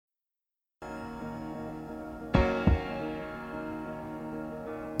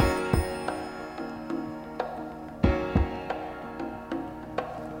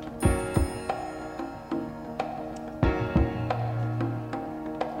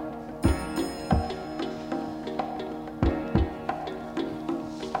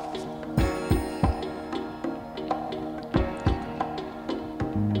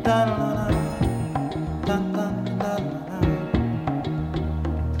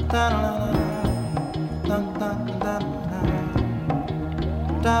Moonshots,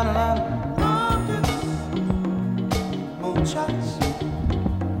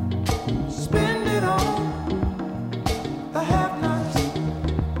 spend it on the have-nots.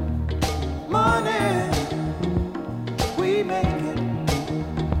 Money, we make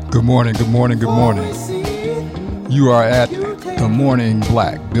it. Good morning, good morning, good morning. You are at The Morning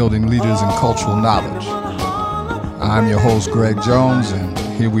Black, Building Leaders in Cultural Knowledge. I'm your host, Greg Jones, and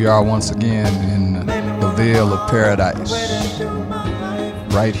here we are once again in the Vale of Paradise,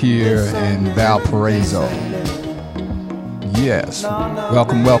 right here in Valparaiso. Yes,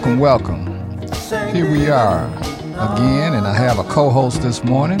 welcome, welcome, welcome. Here we are again, and I have a co-host this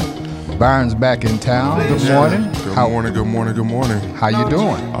morning. Byron's back in town. Good morning. Good morning. How you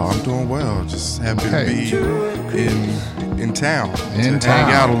doing? I'm doing well. Just happy to be in town.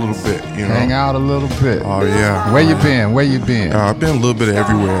 Hang out a little bit, you know. Hang out a little bit. Oh, yeah. Where you been? I've been a little bit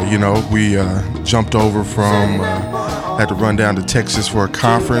everywhere, you know. We jumped over from, had to run down to Texas for a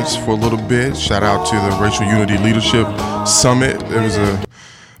conference for a little bit. Shout out to the Racial Unity Leadership Summit. It was a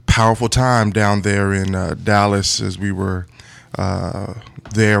powerful time down there in Dallas as we were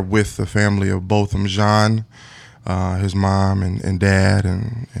there with the family of Botham Jean. His mom and dad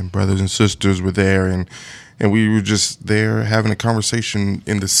and brothers and sisters were there, and we were just there having a conversation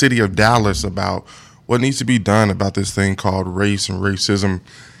in the city of Dallas about what needs to be done about this thing called race and racism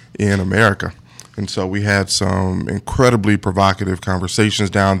in America. And so we had some incredibly provocative conversations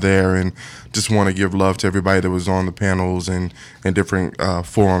down there, and just want to give love to everybody that was on the panels and different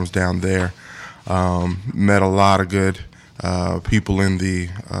forums down there. Met a lot of good people in the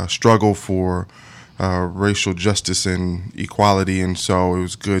struggle for racial justice and equality, and so it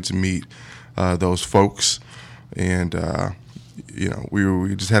was good to meet those folks. And you know,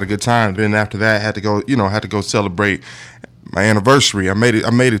 we just had a good time. Then after that, had to go celebrate my anniversary. I made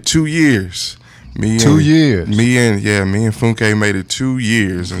it 2 years. Me and Funke made it 2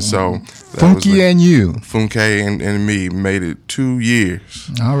 years, and so Funke and you, Funke and me made it 2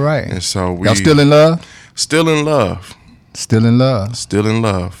 years. All right. And so y'all still in love? Still in love. Still in love. Still in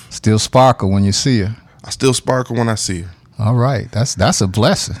love. Still sparkle when you see her. I still sparkle when I see her. All right. That's a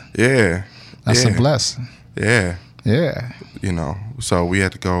blessing. Yeah. That's a blessing. Yeah. Yeah. You know, so we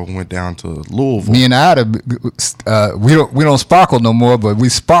went down to Louisville. Me and Ida, we don't sparkle no more, but we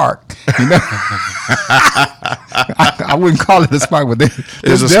spark. You know? I wouldn't call it a spark, but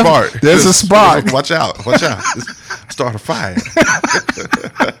there's a spark. There's a spark. Watch out. Start a fire.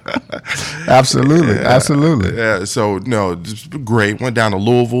 Absolutely. Yeah, so, no, just great. Went down to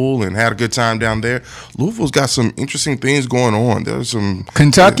Louisville and had a good time down there. Louisville's got some interesting things going on. There's some...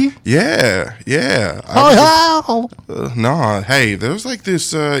 Kentucky? Yeah. No, hey, there's like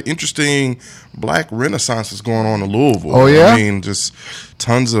this interesting black renaissance that's going on in Louisville. Oh, yeah? I mean, just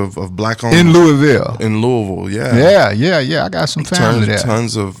tons of black-owned... In Louisville? In Louisville, yeah. Yeah. I got some family there.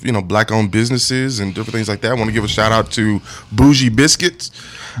 Tons of, black-owned businesses and different things like that. I want to give a shout-out to Bougie Biscuits.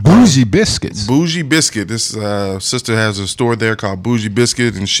 Bougie Biscuits? Bougie Biscuit. This sister has a store there called Bougie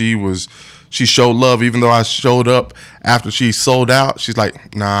Biscuit, and she showed love, even though I showed up after she sold out. She's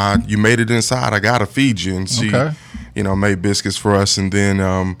like, nah, you made it inside. I got to feed you. And she, made biscuits for us. And then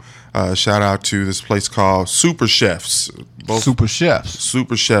shout out to this place called Super Chefs. Super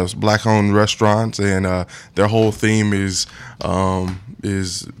Chefs, black-owned restaurants. And their whole theme is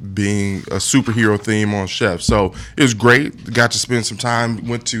being a superhero theme on chefs. So it was great. Got to spend some time.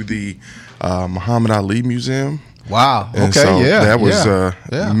 Went to the Muhammad Ali Museum. Wow. And okay. So yeah. That was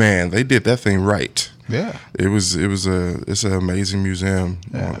man. They did that thing right. Yeah. It's an amazing museum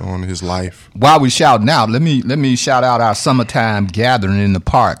on his life. While we shouting out, let me shout out our summertime gathering in the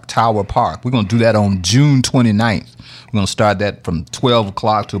park, Tower Park. We're gonna do that on June 29th. We're going to start that from 12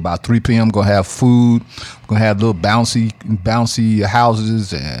 o'clock to about 3 p.m. We're going to have food. We're going to have little bouncy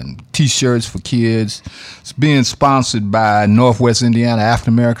houses and T-shirts for kids. It's being sponsored by Northwest Indiana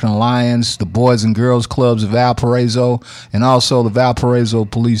African American Alliance, the Boys and Girls Clubs of Valparaiso, and also the Valparaiso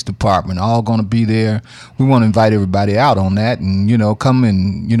Police Department. All going to be there. We want to invite everybody out on that and, come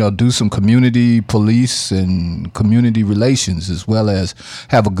and, do some community police and community relations as well as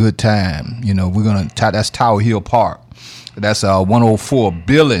have a good time. We're going to, that's Tower Hill Park. That's 104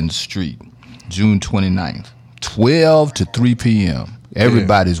 Billings Street, June 29th, 12 to 3 p.m.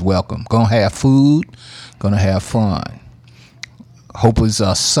 Everybody's welcome. Gonna have food, gonna have fun. Hope it's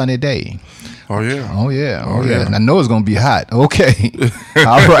a sunny day. Oh, yeah. And I know it's gonna be hot. Okay.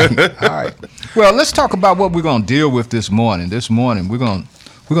 All right. Well, let's talk about what we're gonna deal with this morning. This morning, we're gonna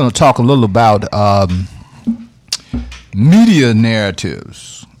talk a little about media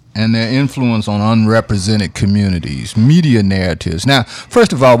narratives and their influence on unrepresented communities, media narratives. Now,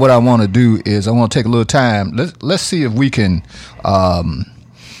 first of all, what I want to do is I want to take a little time. Let's see if we can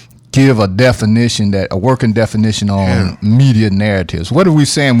give a working definition on media narratives. What are we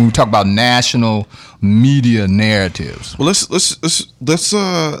saying when we talk about national media narratives? Well,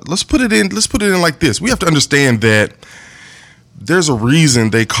 let's put it in. Let's put it in like this. We have to understand that there's a reason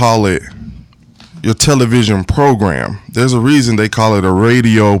they call it your television program. There's a reason they call it a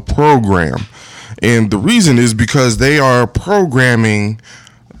radio program. And the reason is because they are programming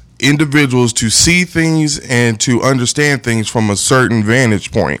individuals to see things and to understand things from a certain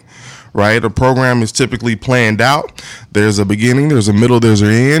vantage point. Right? A program is typically planned out. There's a beginning, there's a middle, there's an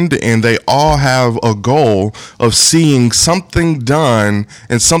end, and they all have a goal of seeing something done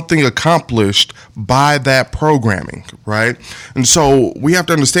and something accomplished by that programming, right? And so we have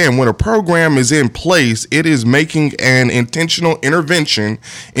to understand when a program is in place, it is making an intentional intervention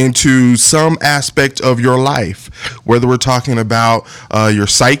into some aspect of your life, whether we're talking about your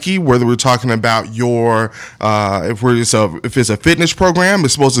psyche, whether we're talking about your, if it's a fitness program,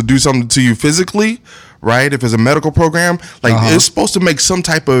 it's supposed to do something to you physically, right? If it's a medical program, it's supposed to make some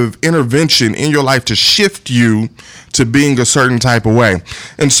type of intervention in your life to shift you to being a certain type of way.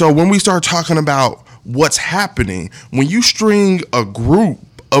 And so when we start talking about what's happening, when you string a group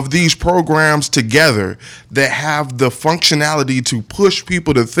of these programs together that have the functionality to push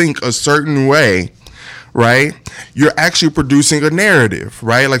people to think a certain way, right? You're actually producing a narrative,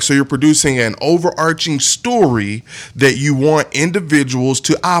 right? Like, so you're producing an overarching story that you want individuals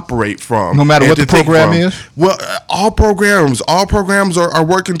to operate from. No matter what the program is? Well, all programs are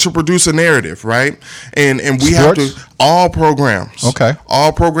working to produce a narrative, right? And we have to, all programs. Okay.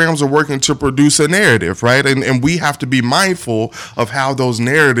 All programs are working to produce a narrative, right? And we have to be mindful of how those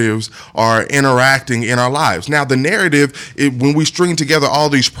narratives are interacting in our lives. Now, the narrative, when we string together all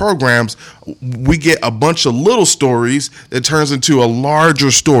these programs, we get a bunch of little stories that turns into a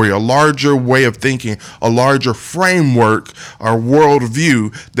larger story, a larger way of thinking, a larger framework or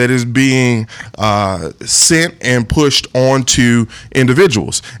worldview that is being sent and pushed onto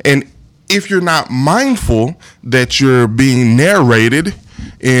individuals. And if you're not mindful that you're being narrated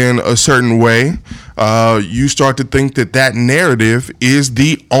in a certain way, you start to think that narrative is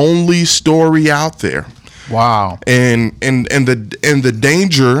the only story out there. Wow. And the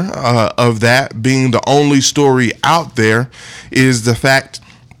danger of that being the only story out there is the fact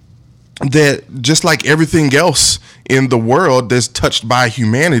that just like everything else in the world that's touched by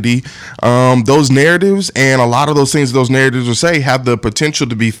humanity, those narratives and a lot of those things those narratives will say have the potential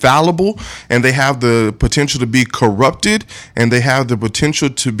to be fallible, and they have the potential to be corrupted, and they have the potential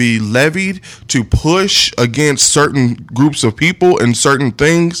to be levied to push against certain groups of people and certain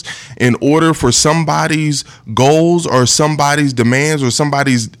things in order for somebody's goals or somebody's demands or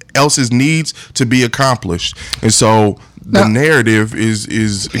somebody else's needs to be accomplished. And so the narrative is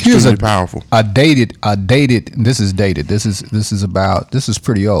extremely powerful. This is dated. This is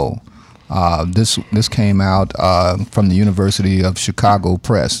pretty old. This came out from the University of Chicago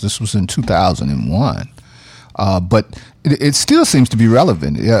Press. This was in 2001. But it still seems to be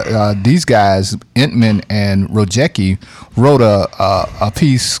relevant. These guys, Entman and Rojecki, wrote a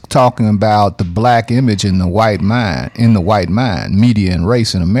piece talking about the black image in the white mind, media and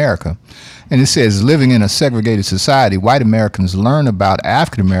race in America. And it says, living in a segregated society, white Americans learn about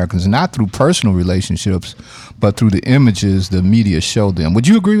African Americans not through personal relationships, but through the images the media show them. Would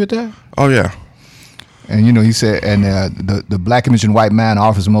you agree with that? Oh, yeah. And, he said, and the black image in white mind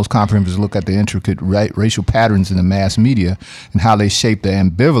offers the most comprehensive look at the intricate racial patterns in the mass media and how they shape the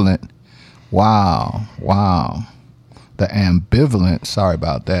ambivalent, the ambivalent, sorry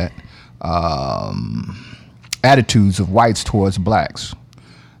about that, attitudes of whites towards blacks.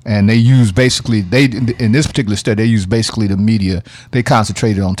 And they use in this particular study, they use basically the media. They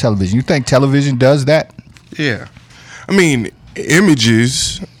concentrated on television. You think television does that? Yeah. I mean,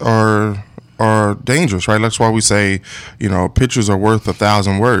 images are dangerous, right? That's why we say, pictures are worth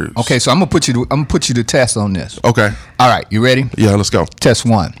 1,000 words. Okay, so I'm gonna put you to test on this. Okay. All right, you ready? Yeah, let's go. Test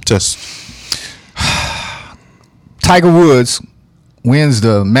one. Tiger Woods wins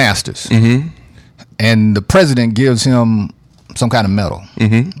the Masters, and the president gives him some kind of medal,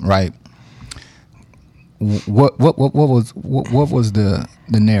 right? What was the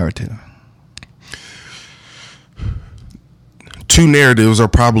narrative? Two narratives are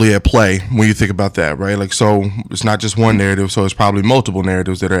probably at play when you think about that, right? Like, so it's not just one narrative, so it's probably multiple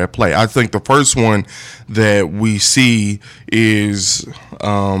narratives that are at play. I think the first one that we see is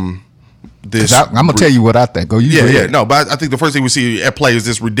this. I'm gonna tell you what I think. Go yeah. No, but I think the first thing we see at play is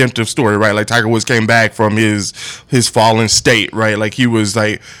this redemptive story, right? Like Tiger Woods came back from his fallen state, right? Like he was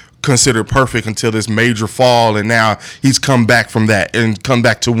like considered perfect until this major fall, and now he's come back from that and come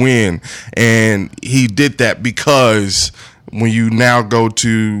back to win. And he did that because when you now go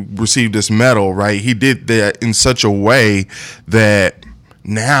to receive this medal, right? He did that in such a way that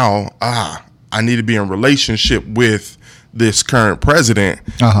now I need to be in relationship with this current president,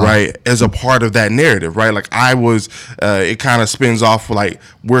 right, as a part of that narrative, right? Like I was, it kind of spins off like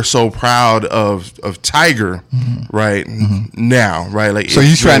we're so proud of Tiger, right, now, right? Like so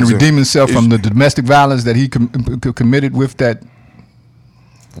he's trying to redeem himself from the domestic violence that he committed with that.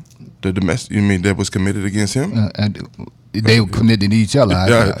 The domestic, you mean that was committed against him? And they were committed to each other.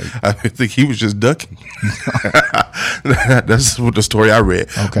 I think he was just ducking. That's what the story I read.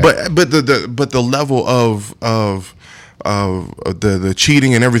 Okay. But the level of the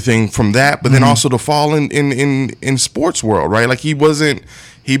cheating and everything from that, but then also the fall in sports world, right? Like he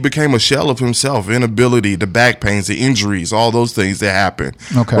became a shell of himself, inability, the back pains, the injuries, all those things that happen.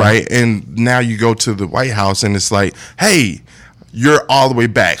 Okay. Right. And now you go to the White House and it's like, hey, you're all the way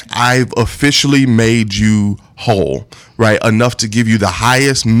back. I've officially made you whole, right? Enough to give you the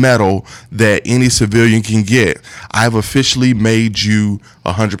highest medal that any civilian can get. I've officially made you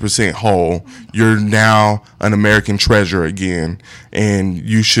 100% whole. You're now an American treasure again, and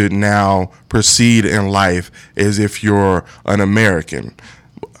you should now proceed in life as if you're an American.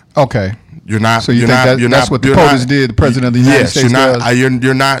 Okay. You're not. So you think that's what the POTUS did? The president of the United States.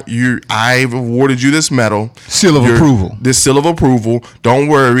 You're not. I've awarded you this medal. Seal of approval. This seal of approval. Don't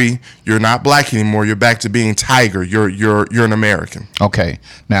worry. You're not black anymore. You're back to being Tiger. You're an American. Okay.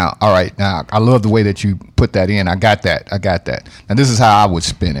 Now, all right. Now, I love the way that you put that in. I got that. Now, this is how I would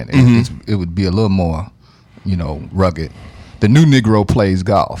spin it. It would be a little more, rugged. The new Negro plays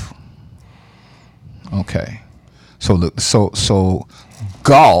golf. Okay. So look. So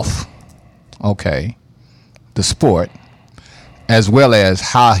golf. Okay, the sport, as well as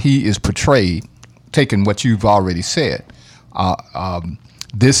how he is portrayed, taking what you've already said.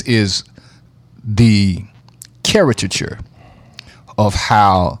 This is the caricature of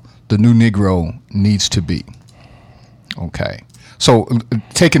how the new Negro needs to be. Okay, so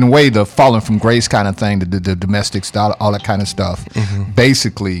taking away the falling from grace kind of thing, the domestic style, all that kind of stuff,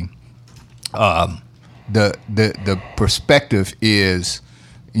 basically, the perspective is,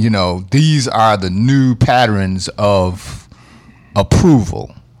 these are the new patterns of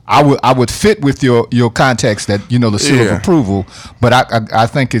approval. I would fit with your context that the seal of approval, but I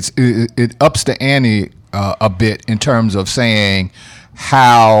think it ups the ante a bit in terms of saying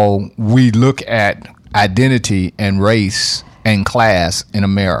how we look at identity and race and class in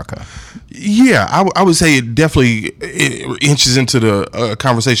America. Yeah, I would say it definitely inches into the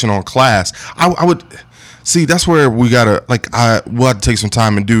conversation on class. I would. See, that's where we gotta we'll have to take some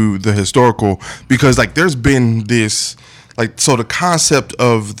time and do the historical, because there's been this so the concept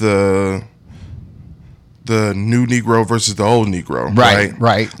of the new Negro versus the old Negro,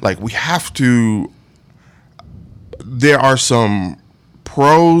 right? We have to. There are some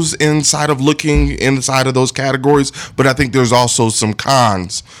pros inside of looking inside of those categories, but I think there's also some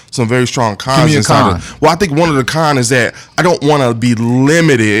cons, some very strong cons. Give me a con. Well, I think one of the cons is that I don't want to be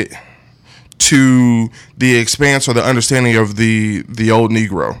limited to the expanse or the understanding of the old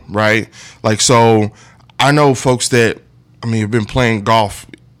Negro, right? So I know folks that, have been playing golf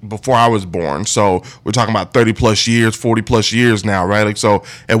before I was born. So we're talking about 30 plus years, 40 plus years now, right? So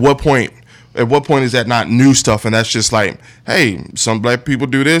at what point is that not new stuff? And that's just hey, some black people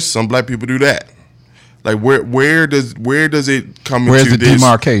do this, some black people do that. Where does it come into this? Where's the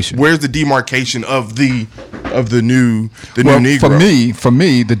demarcation? Where's the demarcation of the new Negro? For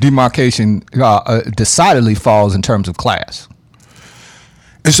me, the demarcation decidedly falls in terms of class.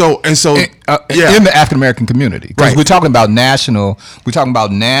 And so, in the African American community, because we're talking about national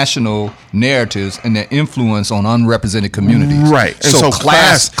narratives and their influence on unrepresented communities, right? And so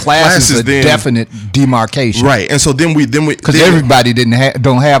class is a definite demarcation, right? And so then because everybody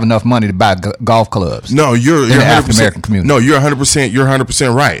don't have enough money to buy golf clubs. No, you're in the African American community. No, you're 100%. You're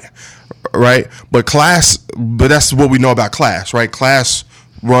 100% right, right? But that's what we know about class, right? Class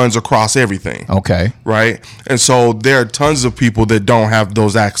runs across everything. Okay. Right? And so there are tons of people that don't have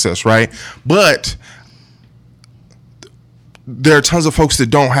those access, right? But there are tons of folks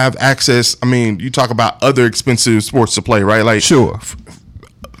that don't have access. You talk about other expensive sports to play, right? Sure.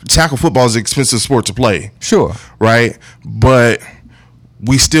 Tackle football is an expensive sport to play. Sure. Right? But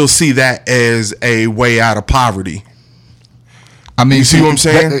we still see that as a way out of poverty. You see what I'm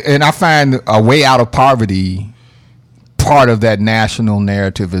saying? And I find a way out of poverty part of that national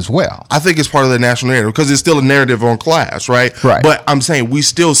narrative as well. I think it's part of the national narrative because it's still a narrative on class, right? Right. But I'm saying we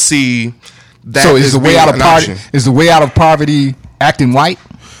still see that. So is the way out of option. is the way out of poverty acting white?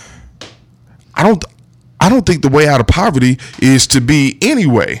 I don't think the way out of poverty is to be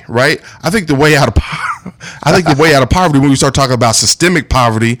anyway, right? I think the way out of poverty when we start talking about systemic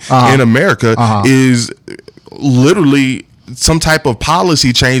poverty in America is literally some type of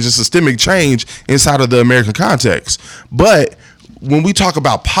policy change and systemic change inside of the American context. But when we talk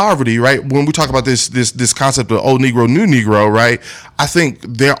about poverty, right? When we talk about this concept of old Negro, new Negro, right? I think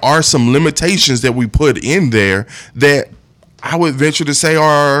there are some limitations that we put in there that I would venture to say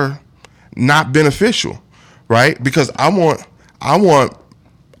are not beneficial, right? Because I want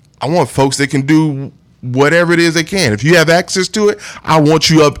folks that can do whatever it is they can. If you have access to it, I want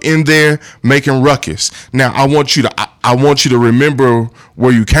you up in there making ruckus. Now, I want you to remember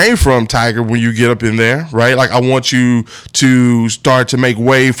where you came from, Tiger, when you get up in there, right? Like I want you to start to make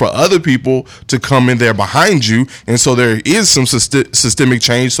way for other people to come in there behind you. And so there is some systemic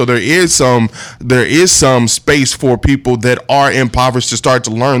change. So there is some space for people that are impoverished to start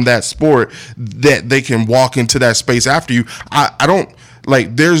to learn that sport, that they can walk into that space after you.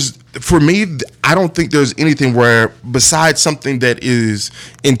 For me, I don't think there's anything where, besides something that is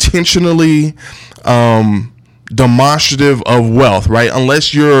intentionally demonstrative of wealth, right?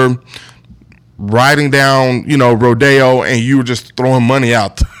 Unless you're riding down, Rodeo and you were just throwing money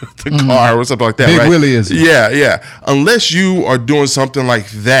out the car or something like that, Big right? Willie is. Yeah. Unless you are doing something like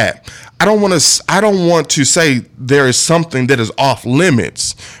that, I don't want to say there is something that is off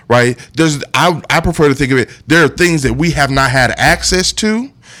limits, right? I prefer to think of it, there are things that we have not had access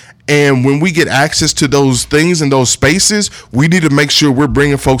to. And when we get access to those things and those spaces, we need to make sure we're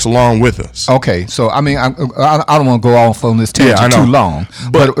bringing folks along with us. Okay, so I mean, I don't want to go off on this tangent too long,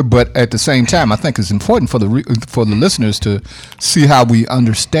 but at the same time, I think it's important for the listeners to see how we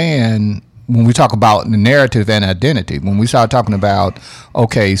understand when we talk about the narrative and identity. When we start talking about,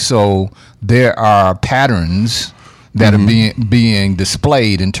 okay, so there are patterns that are being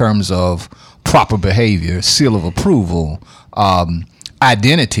displayed in terms of proper behavior, seal of approval,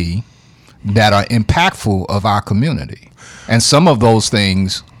 identity that are impactful of our community. And some of those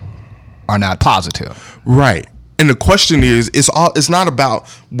things are not positive. Right. And the question is, it's not about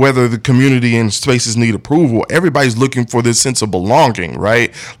whether the community and spaces need approval. Everybody's looking for this sense of belonging,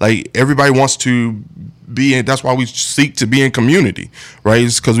 right? Like everybody wants to be in, that's why we seek to be in community, right?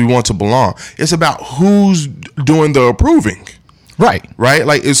 It's because we want to belong. It's about who's doing the approving. Right.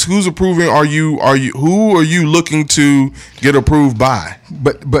 Like it's who's approving. Who are you looking to get approved by?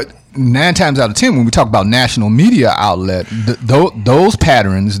 But 9 times out of 10, when we talk about national media outlet, those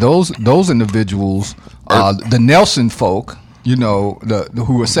patterns, those individuals, the Nelson folk,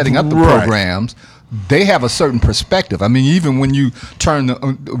 who are setting up the programs, they have a certain perspective. I mean, even when you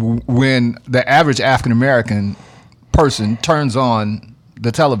when the average African American person turns on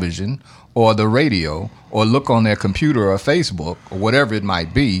the television or the radio or look on their computer or Facebook or whatever it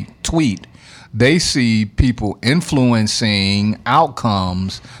might be, tweet, they see people influencing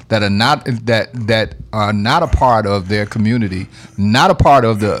outcomes that are not a part of their community, not a part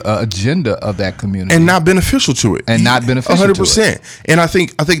of the agenda of that community, and not beneficial to it, 100%. And I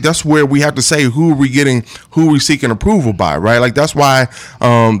think that's where we have to say who are we seeking approval by, right? Like that's why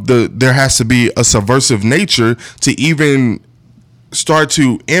there has to be a subversive nature to even start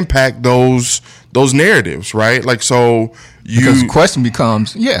to impact those narratives, right? Like so. Because the question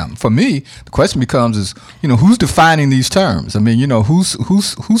becomes, for me, the question becomes is, who's defining these terms? I mean,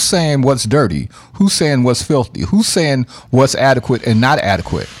 who's saying what's dirty? Who's saying what's filthy? Who's saying what's adequate and not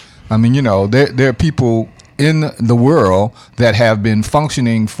adequate? I mean, there are people in the world that have been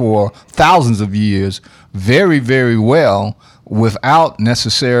functioning for thousands of years very, very well without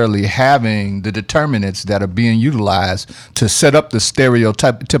necessarily having the determinants that are being utilized to set up the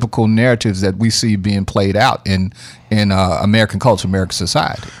stereotypical narratives that we see being played out in American culture, American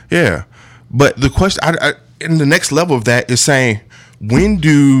society. Yeah, but the question, and the next level of that is saying, when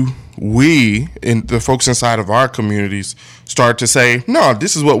do we and the folks inside of our communities start to say, no,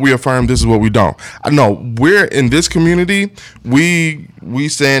 this is what we affirm, this is what we don't? I know we're in this community, we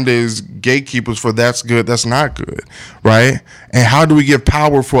stand as gatekeepers for that's good, that's not good, right? And how do we give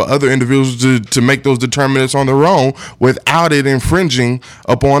power for other individuals to make those determinants on their own without it infringing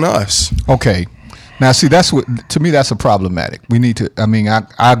upon us? Okay. Now, see, to me, that's a problematic. We need to,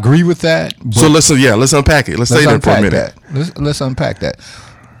 I agree with that. So let's unpack it. Let's stay there for a minute. Let's unpack that.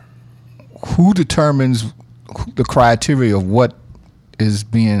 Who determines the criteria of what is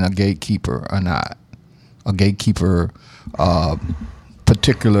being a gatekeeper or not? A gatekeeper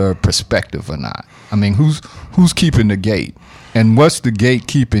particular perspective or not? I mean, who's keeping the gate, and what's the gate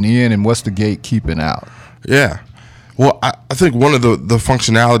keeping in, and what's the gate keeping out? Yeah. Well, I think one of the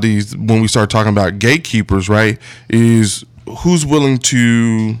functionalities when we start talking about gatekeepers, right, is who's willing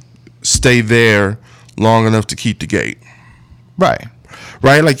to stay there long enough to keep the gate. Right.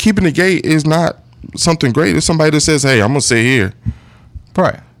 Right? Like, keeping the gate is not something great. It's somebody that says, hey, I'm going to stay here.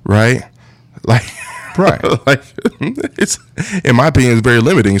 Right. Right? Like, right. Like, it's, in my opinion, it's very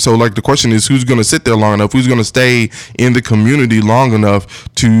limiting. So, like, the question is, who's going to sit there long enough? Who's going to stay in the community long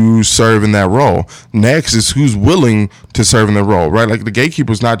enough to serve in that role? Next is who's willing to serve in the role, right? Like, the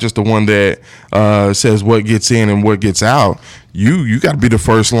gatekeeper is not just the one that says what gets in and what gets out. You got to be the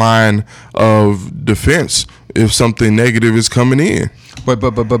first line of defense if something negative is coming in. But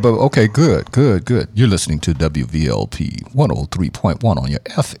okay, good. You're listening to WVLP 103.1 on your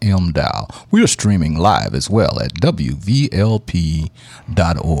FM dial. We are streaming live as well at WVLP.org.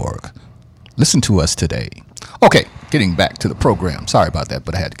 Listen to us today. Okay, getting back to the program. Sorry about that,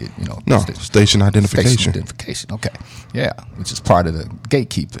 but I had to get, station identification. Station identification, okay. Yeah, which is part of the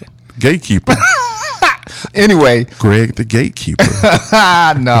gatekeeping. Gatekeeper. Anyway. Greg the gatekeeper.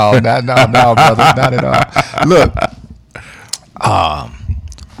 No, brother, not at all. Look,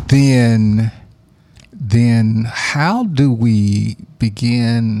 then how do we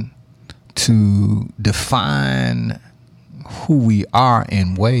begin to define who we are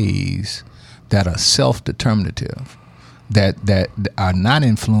in ways that are self-determinative, that are not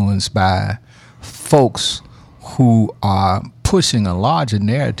influenced by folks who are pushing a larger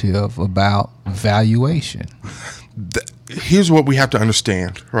narrative about valuation? Here's what we have to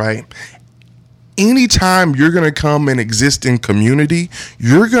understand, right? Anytime you're going to come and exist in community,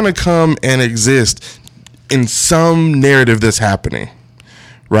 you're going to come and exist in some narrative that's happening,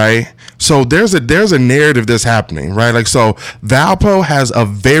 right? So there's a narrative that's happening, right? Like, so Valpo has a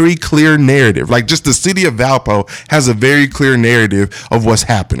very clear narrative. Like, just the city of Valpo has a very clear narrative of what's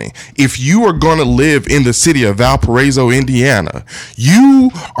happening. If you are going to live in the city of Valparaiso, Indiana, you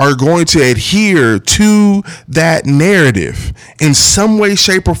are going to adhere to that narrative in some way,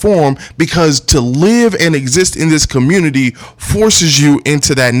 shape, or form, because to live and exist in this community forces you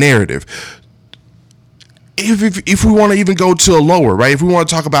into that narrative. If we want to even go to a lower, right? If we want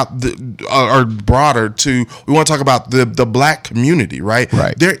to talk about or broader we want to talk about the black community, right?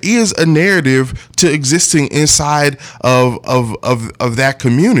 Right. There is a narrative to existing inside of that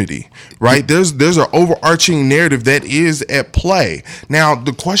community, right? There's an overarching narrative that is at play. Now,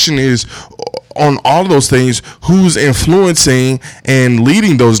 the question is, on all of those things, who's influencing and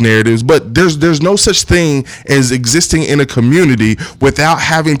leading those narratives? But there's no such thing as existing in a community without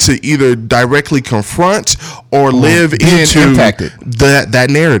having to either directly confront or live into impacted that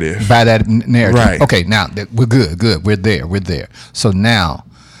narrative. By that narrative. Right. Okay, now we're good. We're there. So now,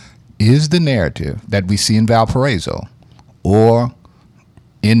 is the narrative that we see in Valparaiso or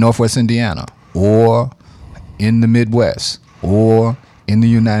in Northwest Indiana or in the Midwest or in the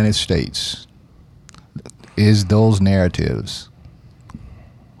United States, is those narratives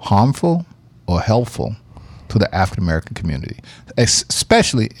harmful or helpful to the African American community,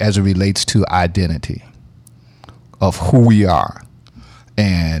 especially as it relates to identity of who we are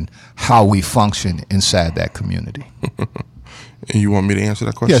and how we function inside that community? And you want me to answer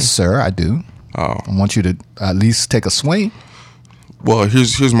that question? Yes, sir, I do. Oh. I want you to at least take a swing. Well,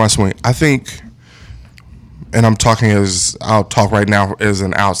 here's my swing. I think, and I'll talk right now as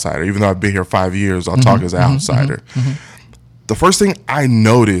an outsider. Even though I've been here 5 years, I'll talk as an outsider. The first thing I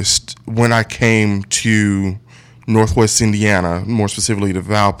noticed when I came to Northwest Indiana, more specifically to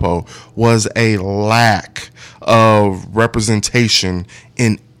Valpo, was a lack of representation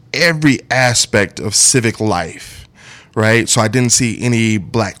in every aspect of civic life. Right. So I didn't see any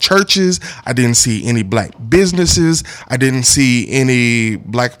black churches. I didn't see any black businesses. I didn't see any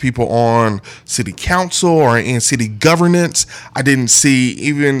black people on city council or in city governance. I didn't see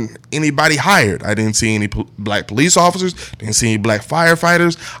even anybody hired. I didn't see any black police officers. Didn't see any black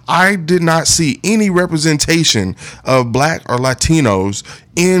firefighters. I did not see any representation of black or Latinos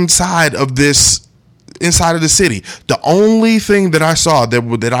inside of the city. The only thing that I saw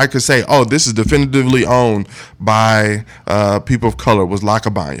that I could say, oh, this is definitively owned by people of color, was La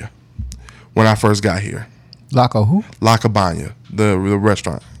Cabana when I first got here. La Cabana, the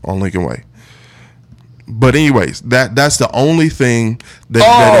restaurant on Lincoln Way. But anyways, that's the only thing that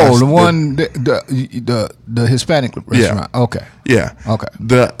the Hispanic restaurant. Yeah. Okay. Yeah. Okay.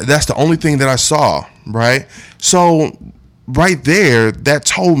 That's the only thing that I saw, right? So right there, that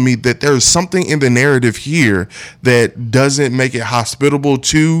told me that there's something in the narrative here that doesn't make it hospitable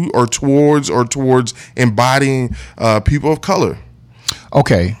to or towards embodying people of color.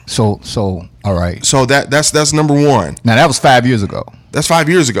 Okay, so all right. So that's number one. Now that was 5 years ago. That's 5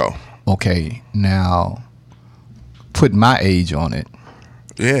 years ago. Okay, now put my age on it.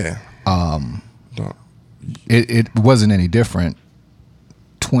 Yeah. It wasn't any different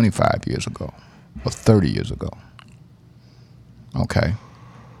 25 years ago or 30 years ago. Okay.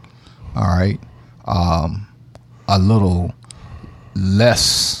 All right. A little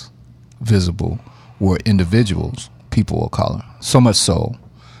less visible were individuals, people of color. So much so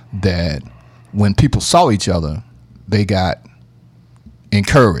that when people saw each other, they got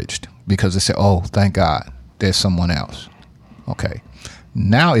encouraged because they said, oh, thank God, there's someone else. Okay.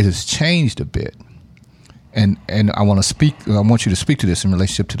 Now it has changed a bit. And I want you to speak to this in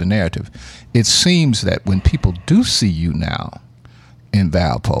relationship to the narrative. It seems that when people do see you now in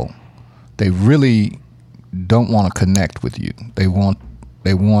Valpo, they really don't want to connect with you. They want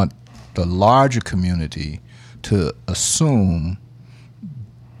the larger community to assume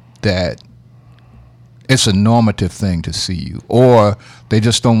that it's a normative thing to see you, or they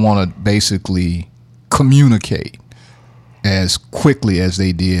just don't want to basically communicate as quickly as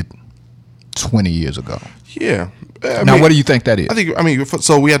they did 20 years ago. Yeah. Now, what do you think that is? I mean,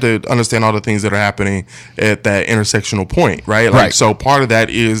 so we have to understand all the things that are happening at that intersectional point, right? Like, Right. So part of that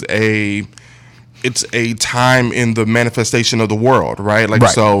is it's a time in the manifestation of the world, right? Like,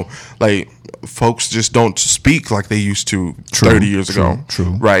 Right. So, like, folks just don't speak like they used to 30 years ago.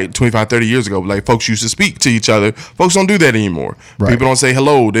 True. Right? 25, 30 years ago. Like, folks used to speak to each other. Folks don't do that anymore. Right. People don't say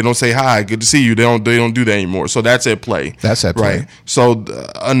hello. They don't say hi. Good to see you. They don't do that anymore. So that's at play. That's at play. Right. So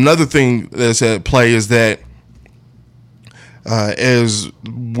another thing that's at play is that as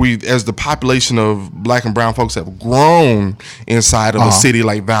the population of black and brown folks have grown inside of a city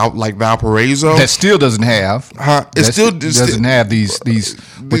like Valparaiso, that still doesn't have. It still doesn't have these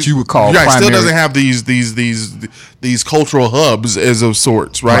what you would call right. primary. Still doesn't have these cultural hubs as of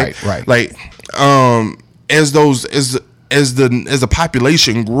sorts, right? Right. Like as the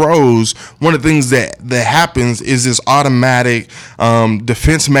population grows, one of the things that happens is this automatic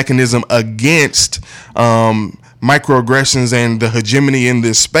defense mechanism against microaggressions and the hegemony in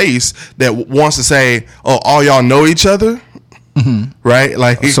this space that wants to say, "Oh, all y'all know each other." Mm-hmm. Right,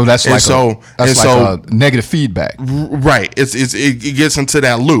 like so that's like a negative feedback, right? It gets into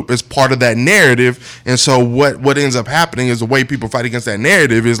that loop. It's part of that narrative, and so what ends up happening is the way people fight against that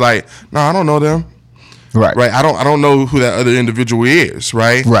narrative is like, no, I don't know them, right? I don't know who that other individual is,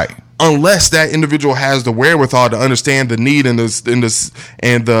 right? Unless that individual has the wherewithal to understand the need and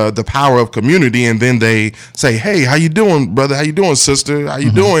the power of community, and then they say, "Hey, how you doing, brother? How you doing, sister? How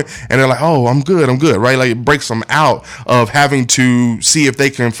you doing?" And they're like, "Oh, I'm good, right?" Like, it breaks them out of having to see if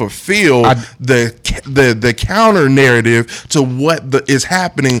they can fulfill the counter narrative to what is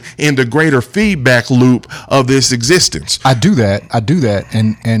happening in the greater feedback loop of this existence. I do that,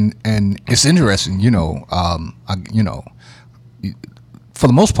 and it's interesting, for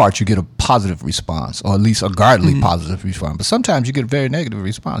the most part, you get a positive response, or at least a guardedly positive response. But sometimes you get a very negative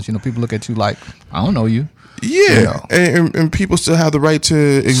response. People look at you like, I don't know you. Yeah, and people still have the right to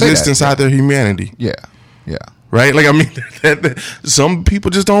exist inside their humanity. Yeah. Right? Like, I mean, some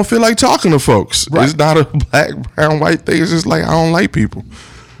people just don't feel like talking to folks. Right. It's not a black, brown, white thing. It's just like, I don't like people.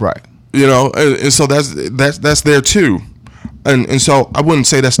 Right. And so that's there too. And so I wouldn't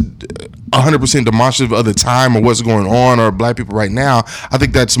say that's 100% demonstrative of the time or what's going on or black people right now. I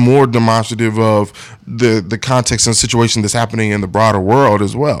think that's more demonstrative of the context and situation that's happening in the broader world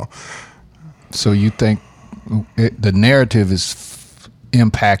as well. So you think the narrative is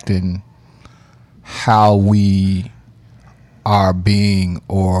impacting how we are being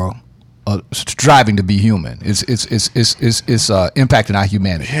or striving to be human? It's impacting our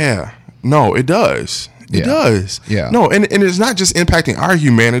humanity. Yeah. No, it does. It does. Yeah. No, and it's not just impacting our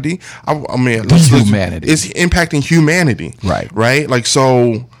humanity. I mean, humanity. It's impacting humanity. Right? Like,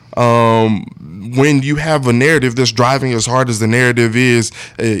 so when you have a narrative that's driving as hard as the narrative is,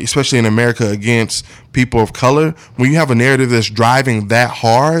 especially in America against people of color, when you have a narrative that's driving that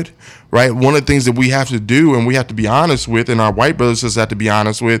hard, right, one of the things that we have to do, and we have to be honest with, and our white brothers just have to be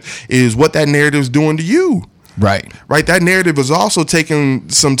honest with, is what that narrative is doing to you. Right. That narrative is also taking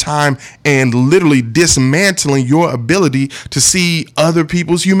some time and literally dismantling your ability to see other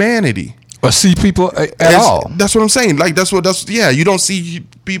people's humanity. Or see people at all. That's what I'm saying. Like, you don't see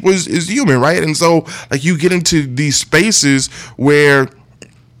people as human, right? And so, like, you get into these spaces where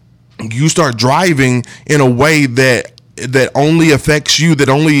you start driving in a way that only affects you, that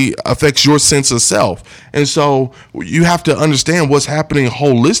only affects your sense of self. And so you have to understand what's happening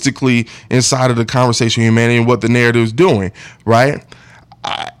holistically inside of the conversation of humanity and what the narrative is doing, right?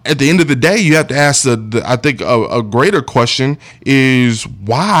 at the end of the day, you have to ask I think a greater question is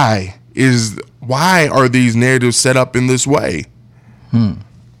why are these narratives set up in this way?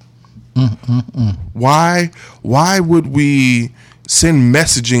 Why would we send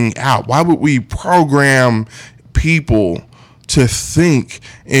messaging out? Why would we program people to think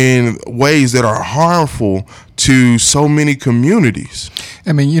in ways that are harmful to so many communities?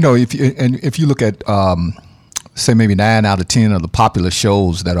 I mean, if you look at say maybe 9 out of 10 of the popular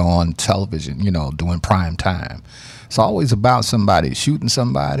shows that are on television, during prime time, it's always about somebody shooting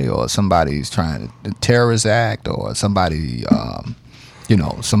somebody, or somebody's trying to terrorist act, or somebody,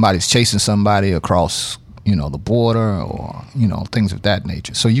 somebody's chasing somebody across, the border, or, things of that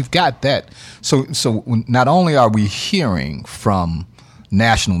nature. So you've got that. So not only are we hearing from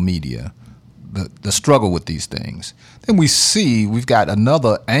national media the struggle with these things, then we've got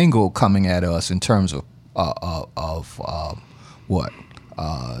another angle coming at us in terms of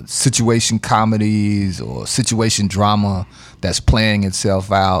situation comedies or situation drama that's playing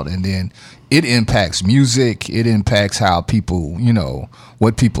itself out, and then it impacts music. It impacts how people,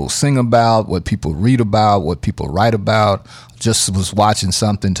 what people sing about, what people read about, what people write about. Just was watching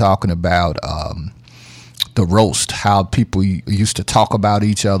something talking about the roast, how people used to talk about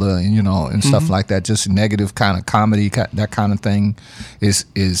each other, and and stuff like that. Just negative kind of comedy, that kind of thing is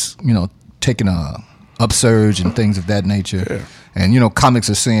taking a upsurge and things of that nature. Yeah. And comics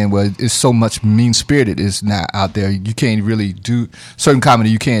are saying, well, it's so much mean-spirited is not out there. You can't really do certain comedy.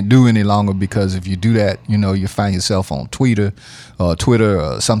 You can't do any longer, because if you do that, you find yourself on Twitter or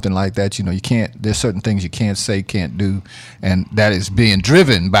something like that. You can't. There's certain things you can't say, can't do, and that is being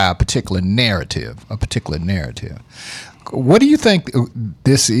driven by a particular narrative. What do you think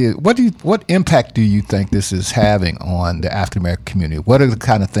this is? What impact do you think this is having on the African American community? What are the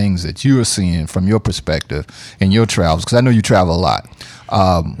kind of things that you are seeing from your perspective in your travels? Because I know you travel a lot.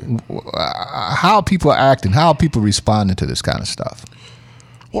 How people are acting, how are people responding to this kind of stuff?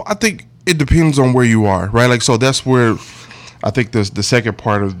 Well, I think it depends on where you are, right? Like, so that's where I think the second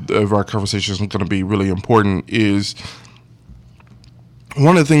part of our conversation is going to be really important. Is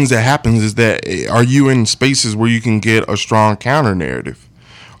one of the things that happens is that, are you in spaces where you can get a strong counter narrative?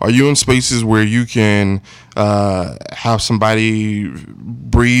 Are you in spaces where you can have somebody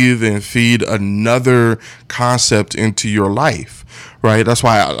breathe and feed another concept into your life, right? That's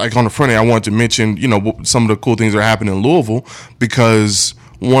why, like on the front end, I wanted to mention, some of the cool things that are happening in Louisville, because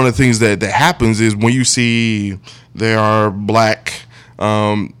one of the things that happens is when you see there are black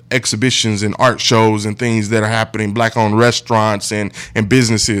exhibitions and art shows and things that are happening, black-owned restaurants and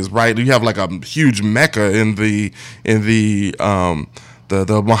businesses, right? You have like a huge mecca in the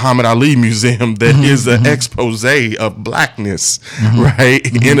Muhammad Ali Museum that is an expose of blackness, right?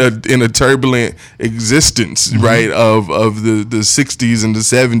 In a turbulent existence, right? Of the 60s and the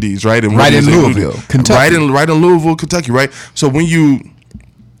 70s, right? And right in Louisville, Kentucky. Right in Louisville, Kentucky, right? So when you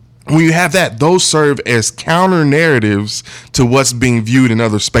have that, those serve as counter narratives to what's being viewed in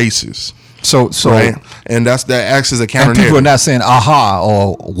other spaces. So right? And that acts as a counter narrative. People are not saying aha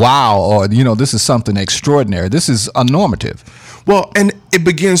or wow or this is something extraordinary. This is a normative. Well, and it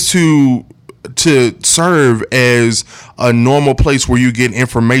begins to serve as a normal place where you get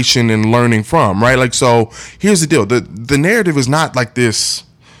information and learning from, right? Like, so here's the deal. The narrative is not like this.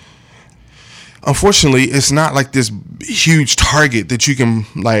 Unfortunately, it's not like this huge target that you can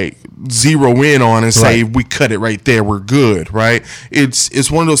like zero in on and say, we cut it right there, we're good, right? It's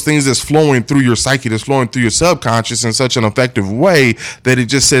one of those things that's flowing through your psyche, that's flowing through your subconscious in such an effective way that it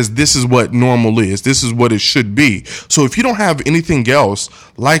just says, this is what normal is, this is what it should be. So if you don't have anything else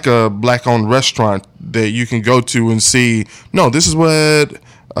like a black-owned restaurant that you can go to and see, no, this is what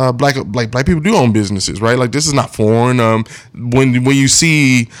black people do own businesses, right? Like, this is not foreign. When you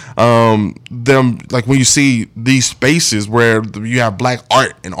see them, like when you see these spaces where you have black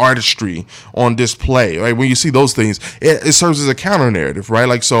art and artistry on display, right? When you see those things, it serves as a counter narrative, right?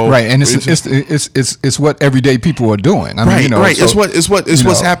 Like, so right, and it's what everyday people are doing. I mean, right. So, it's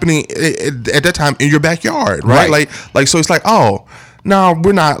what's happening at that time in your backyard, right? Like so it's like, oh. No,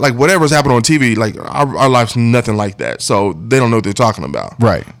 we're not, like, whatever's happening on TV, like, our life's nothing like that. So they don't know what they're talking about.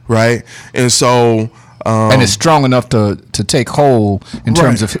 Right. And so... and it's strong enough to take hold in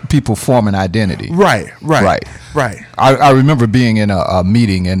terms of people forming identity. Right. I remember being in a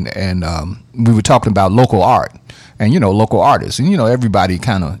meeting and we were talking about local art and, local artists. And, everybody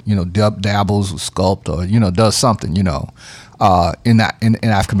kind of, dabbles, sculpt or, does something, in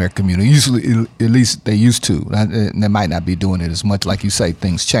African American community. Usually, at least they used to. And they might not be doing it as much. Like you say,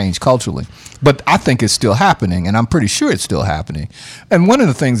 things change culturally, but I think it's still happening, and I'm pretty sure it's still happening. And one of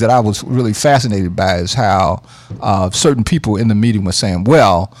the things that I was really fascinated by is how certain people in the meeting were saying,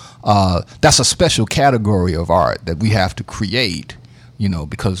 "Well, that's a special category of art that we have to create,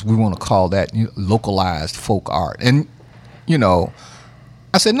 because we want to call that localized folk art." And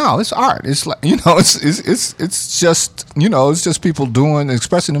I said, no, it's art. It's like, it's just people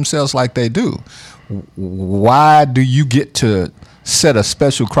expressing themselves like they do. Why do you get to set a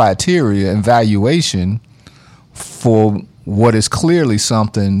special criteria and valuation for what is clearly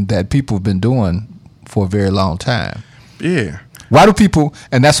something that people have been doing for a very long time? Yeah. Why do people,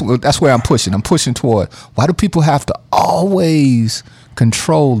 and that's where I'm pushing. I'm pushing toward, why do people have to always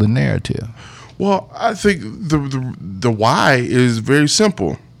control the narrative? Well, I think the why is very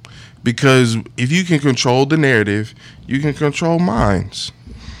simple, because if you can control the narrative, you can control minds,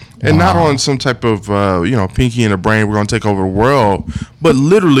 and not on some type of pinky in the brain, we're gonna take over the world, but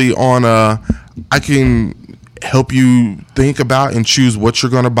literally on I can help you think about and choose what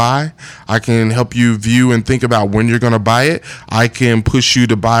you're going to buy. I can help you view and think about when you're going to buy it. I can push you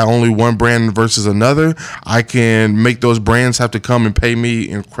to buy only one brand versus another. I can make those brands have to come and pay me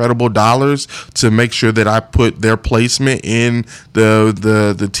incredible dollars to make sure that I put their placement in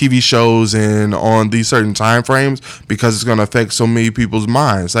the TV shows and on these certain time frames, because it's going to affect so many people's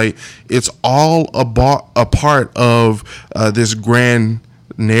minds. Like, it's all a part of this grand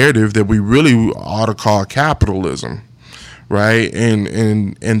narrative that we really ought to call capitalism, right?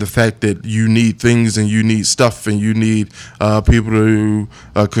 And the fact that you need things and you need stuff and you need people to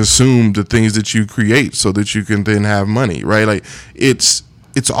consume the things that you create so that you can then have money, right? Like, it's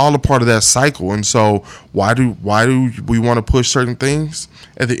all a part of that cycle. And so why do we want to push certain things?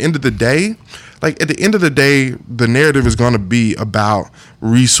 At the end of the day, the narrative is going to be about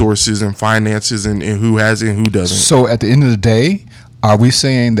resources and finances and who has it and who doesn't. So at the end of the day, are we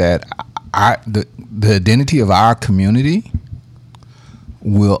saying that the identity of our community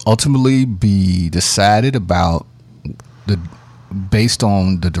will ultimately be decided based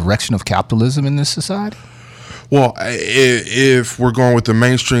on the direction of capitalism in this society? Well, if we're going with the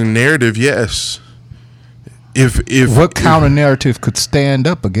mainstream narrative, yes. If what counter narrative could stand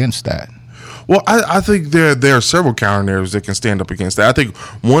up against that? Well, I think there are several counter narratives that can stand up against that. I think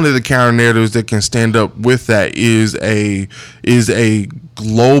one of the counter narratives that can stand up with that is a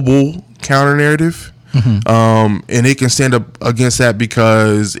global counter narrative. Mm-hmm. And it can stand up against that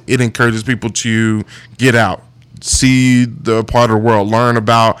because it encourages people to get out, see the part of the world, learn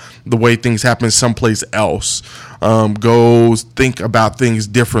about the way things happen someplace else, go think about things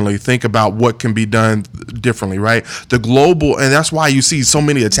differently, think about what can be done differently, right? The global, and that's why you see so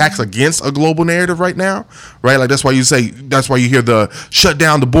many attacks against a global narrative right now, right? Like, that's why you hear the shut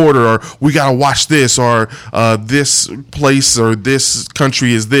down the border, or we got to watch this, or this place or this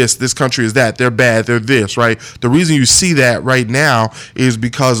country is this country is that, they're bad, they're this, right? The reason you see that right now is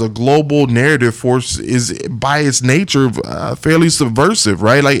because a global narrative force is by its nature fairly subversive,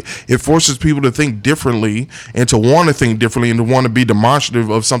 right? Like, it forces people to think differently and to want to think differently and to want to be demonstrative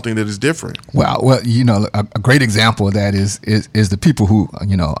of something that is different. Well, a great example of that is the people who,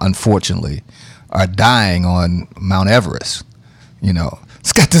 unfortunately are dying on Mount Everest.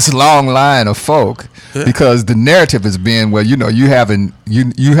 It's got this long line of folk because the narrative has been, well, you haven't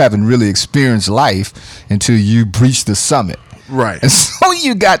really experienced life until you breach the summit. Right. And so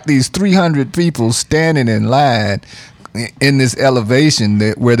you got these 300 people standing in line in this elevation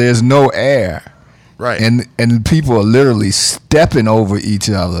where there's no air. Right. And people are literally stepping over each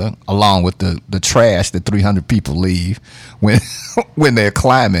other along with the trash that 300 people leave when they're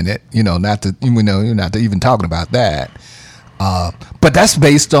climbing it. Not to even talking about that. But that's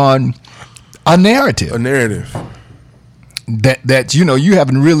based on a narrative. A narrative. That you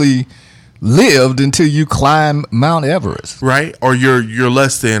haven't really lived until you climb Mount Everest, right? Or you're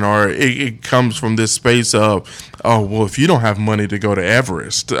less than, or it comes from this space of, oh, well, if you don't have money to go to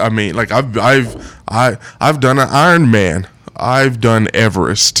Everest, I mean, like I've done an Ironman, I've done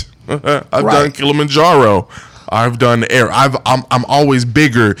Everest, I've done Kilimanjaro, I've done air. I'm always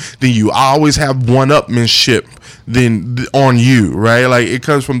bigger than you. I always have one-upmanship on you, right? Like, it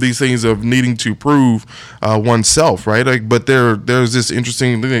comes from these things of needing to prove oneself, right? Like, but there's this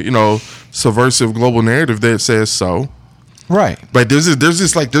interesting, subversive global narrative that says so. Right. Like, there's this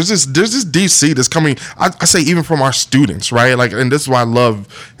DC that's coming. I say even from our students, right? Like, and this is why I love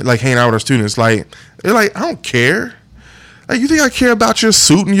like hanging out with our students. Like, they're like, I don't care. Like, you think I care about your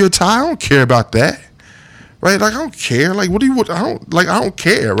suit and your tie? I don't care about that. right? Like I don't care. Like I don't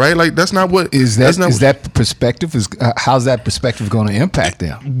care, right? Like that's not what that perspective is. How's that perspective going to impact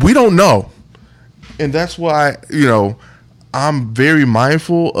them? We don't know, and that's why I'm very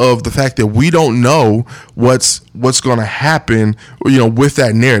mindful of the fact that we don't know what's going to happen, with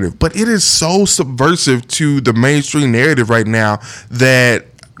that narrative. But it is so subversive to the mainstream narrative right now that,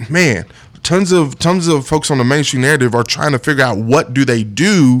 man, tons of folks on the mainstream narrative are trying to figure out what do they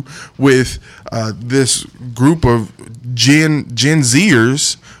do with this group of Gen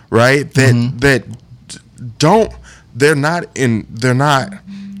Zers, right? That don't, they're not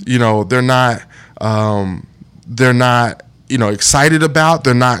excited about,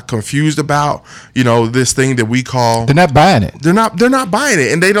 they're not confused about, this thing that we call. They're not buying it. They're not buying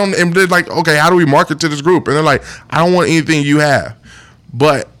it, and they're like, okay, how do we market to this group? And they're like, I don't want anything you have,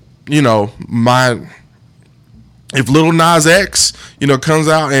 but if Lil Nas X, comes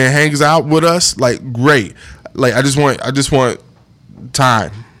out and hangs out with us, like great, like I just want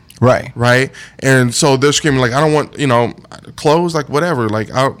time, right, and so they're screaming like, I don't want clothes, like whatever, like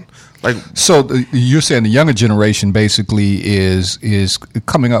So you're saying the younger generation basically is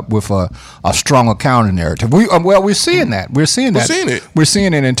coming up with a stronger counter narrative. We're seeing that. We're seeing it. We're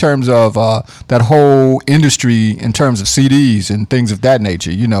seeing it in terms of that whole industry, in terms of CDs and things of that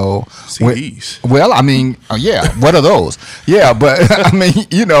nature. CDs. Well, I mean, yeah. What are those? Yeah, but I mean,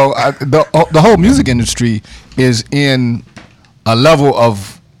 the whole music industry is in a level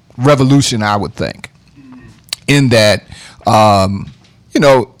of revolution, I would think, in that,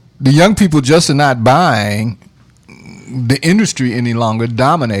 the young people just are not buying the industry any longer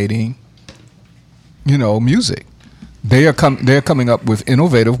dominating, music. They're coming up with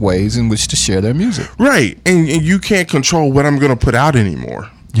innovative ways in which to share their music. Right, and you can't control what I'm going to put out anymore.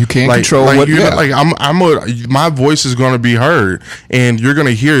 You can't control what. Yeah. My voice is going to be heard, and you're going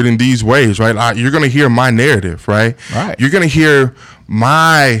to hear it in these ways, right? You're going to hear my narrative, right? Right. You're going to hear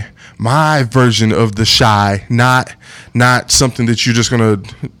my version of the Shy, not something that you're just gonna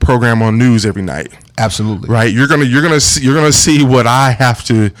program on news every night. Absolutely. Right. You're gonna see what I have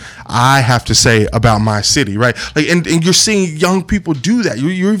to say about my city. Right. Like and you're seeing young people do that.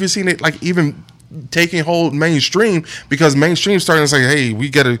 You're even seeing it like even taking hold mainstream, because mainstream's starting to say, hey,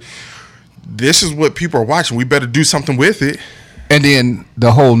 this is what people are watching. We better do something with it. And then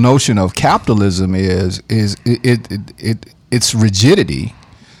the whole notion of capitalism is its rigidity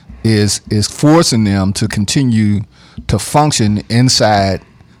is forcing them to continue to function inside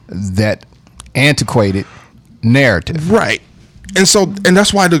that antiquated narrative. Right. And so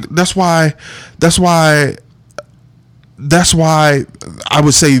that's why I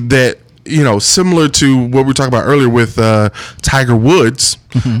would say that, similar to what we were talking about earlier with Tiger Woods,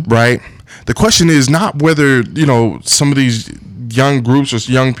 right? The question is not whether, some of these young groups or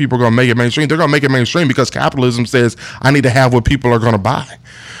young people are going to make it mainstream. They're going to make it mainstream because capitalism says I need to have what people are going to buy.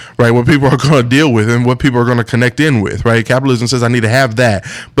 Right, what people are going to deal with and what people are going to connect in with, right? Capitalism says I need to have that.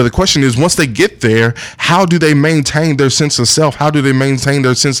 But the question is, once they get there, how do they maintain their sense of self? How do they maintain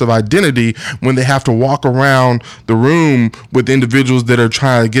their sense of identity when they have to walk around the room with individuals that are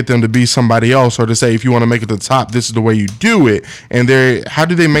trying to get them to be somebody else, or to say, if you want to make it to the top, this is the way you do it? And how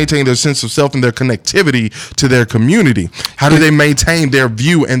do they maintain their sense of self and their connectivity to their community? How do they maintain their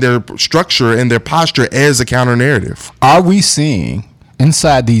view and their structure and their posture as a counter narrative? Are we seeing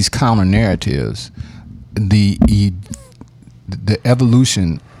inside these counter narratives the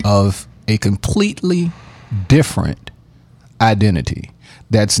evolution of a completely different identity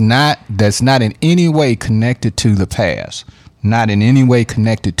that's not in any way connected to the past, not in any way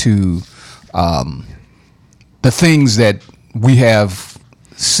connected to the things that we have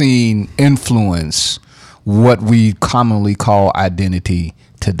seen influence what we commonly call identity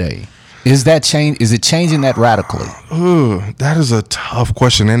today? Is that change? Is it changing that radically? That is a tough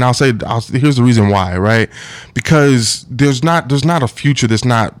question, and here's the reason why. Right, because there's not a future that's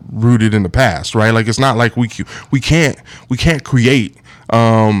not rooted in the past. Right, like it's not like we can't create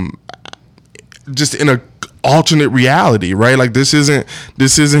just in a alternate reality. Right, like this isn't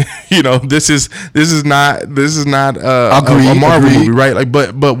this is not a Marvel movie. Right, like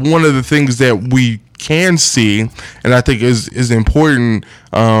but one of the things that we can see, and I think is important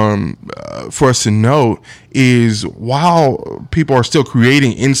for us to note, is while people are still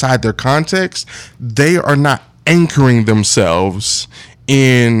creating inside their context, they are not anchoring themselves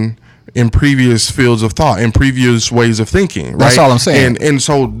in previous fields of thought, in previous ways of thinking. Right? That's all I'm saying. And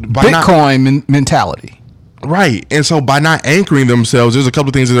so by Bitcoin mentality. Right. And so by not anchoring themselves, there's a couple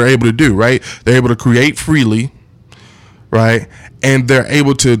of things that they're able to do. Right. They're able to create freely. Right. And they're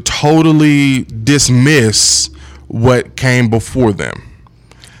able to totally dismiss what came before them.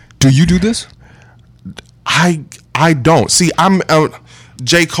 Do you do this? I don't see.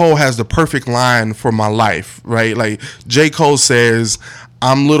 J. Cole has the perfect line for my life, right? Like J. Cole says,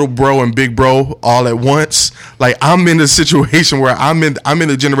 I'm little bro and big bro all at once. Like I'm in a situation where I'm in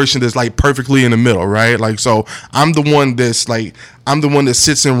a generation that's like perfectly in the middle, right? Like so I'm the one that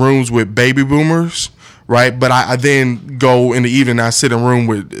sits in rooms with baby boomers, right? But I then go in the evening, I sit in a room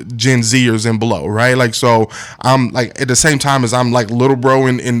with Gen Zers and below, right? Like so I'm like at the same time as I'm like little bro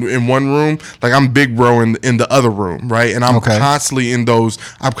in one room, like I'm big bro in the other room, right? And I'm constantly in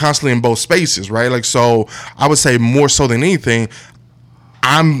both spaces, right? Like so I would say more so than anything,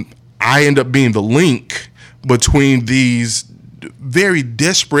 I end up being the link between these very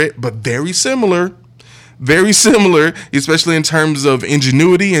disparate but very similar, especially in terms of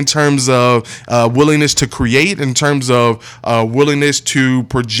ingenuity, in terms of willingness to create, in terms of willingness to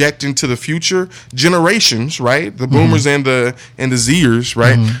project into the future generations, right? The boomers and the Zers,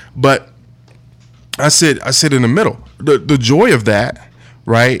 right? But I sit in the middle. The joy of that,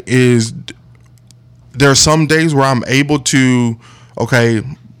 right, is there are some days where I'm able to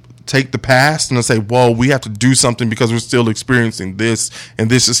take the past and I say, well, we have to do something because we're still experiencing this and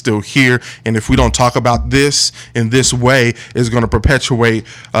this is still here. And if we don't talk about this in this way, it's going to perpetuate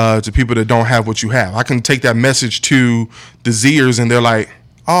to people that don't have what you have. I can take that message to the Zers and they're like,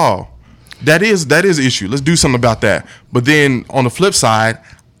 oh, that is issue. Let's do something about that. But then on the flip side,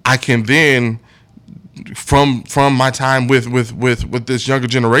 I can then from my time with this younger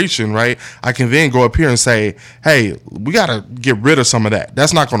generation, right, I can then go up here and say, hey, we got to get rid of some of that.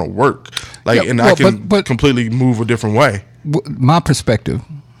 That's not going to work. Like, yeah, I can completely move a different way. My perspective,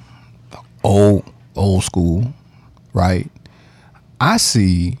 old school, right? I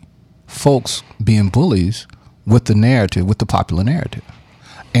see folks being bullies with the narrative, with the popular narrative.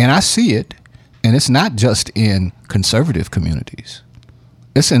 And I see it, and it's not just in conservative communities.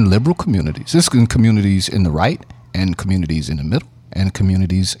 It's in liberal communities. It's in communities in the right and communities in the middle and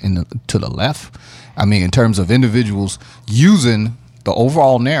communities to the left. I mean, in terms of individuals using the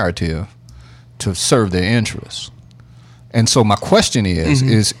overall narrative to serve their interests. And so my question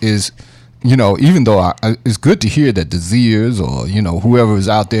is, you know, even though it's good to hear that the Zers or, you know, whoever is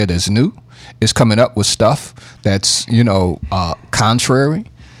out there that's new is coming up with stuff that's, you know, contrary.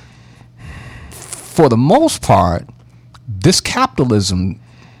 For the most part, this capitalism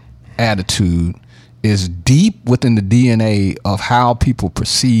attitude is deep within the DNA of how people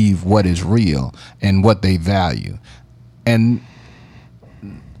perceive what is real and what they value. And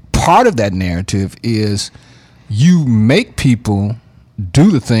part of that narrative is you make people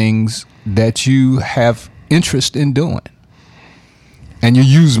do the things that you have interest in doing. And you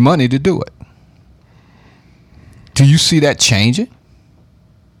use money to do it. Do you see that changing?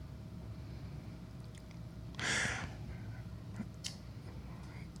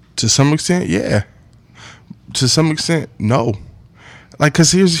 To some extent, yeah. To some extent, no. Like,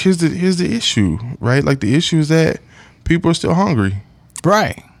 cause here's the issue, right? Like the issue is that people are still hungry,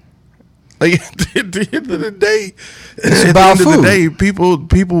 right? Like at the end of the day, people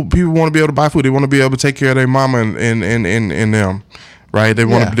want to be able to buy food. They want to be able to take care of their mama and them, right? They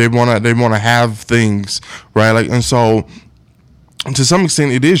want to have things, right? Like, and so to some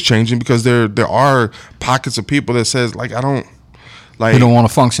extent, it is changing because there are pockets of people that says like we don't want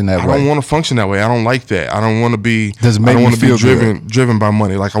to function that way. I don't want to function that way. I don't like that. I don't want to be. Doesn't make me feel driven by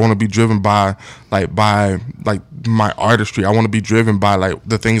money. Like I want to be driven by my artistry. I want to be driven by like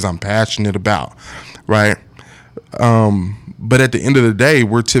the things I'm passionate about, right? But at the end of the day,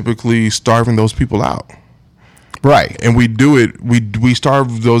 we're typically starving those people out, right? And we do it. We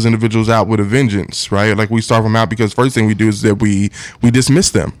starve those individuals out with a vengeance, right? Like we starve them out because first thing we do is that we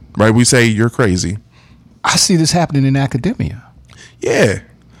dismiss them, right? We say you're crazy. I see this happening in academia. Yeah.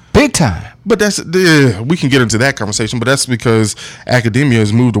 Big time. But we can get into that conversation, but that's because academia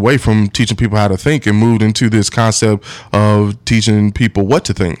has moved away from teaching people how to think and moved into this concept of teaching people what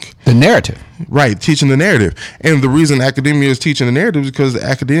to think. The narrative. Right, teaching the narrative. And the reason academia is teaching the narrative is because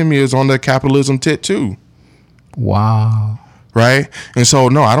academia is on that capitalism tit too. Wow. Right, and so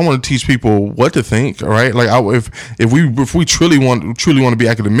no, I don't want to teach people what to think. All right, like if we truly want to be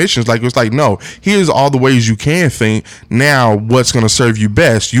academicians, like it's like no, here's all the ways you can think. Now, what's going to serve you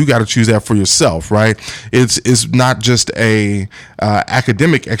best? You got to choose that for yourself, right? It's not just a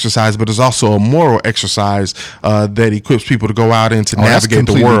academic exercise, but it's also a moral exercise that equips people to go out and to navigate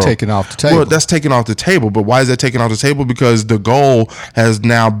the world. Taken off the table. Well, that's taken off the table. But why is that taken off the table? Because the goal has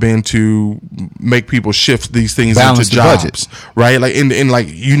now been to make people shift these things balance into jobs. Budget. Right, like in like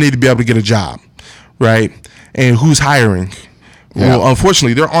you need to be able to get a job, right? And who's hiring, Yeah. Well,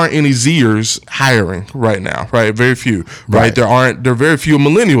 unfortunately, there aren't any Zers hiring right now, right? Very few, right? There are very few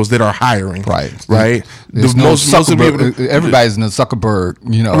millennials that are hiring, Right. Right. Most of the people, everybody's in the Zuckerberg,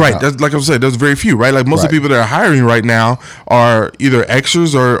 right. That's, like I said, there's very few, right? Like most of the Right. people that are hiring right now are either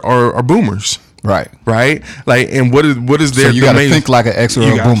Xers or boomers. Right. Right. Like, and what is their So you got to think like an X or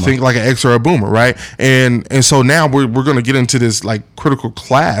a boomer. Think like an X or a boomer, right? And so now we're going to get into this like critical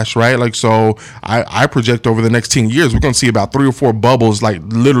clash, right? Like, so I project over the next 10 years, we're going to see about 3 or 4 bubbles like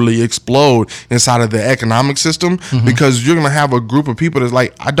literally explode inside of the economic system, because you're going to have a group of people that's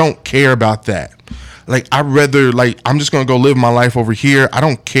like, I don't care about that. Like, I'd rather, like, I'm just going to go live my life over here. I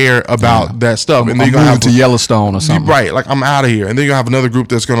don't care about that stuff. And then you're going to have to Yellowstone or something. Right. Like, I'm out of here. And then you have another group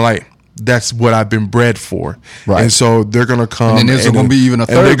that's going to like, that's what I've been bred for. Right. And so they're going to come. And then there's going to be even a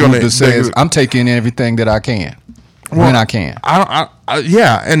third group that says, I'm taking everything that I can when I can.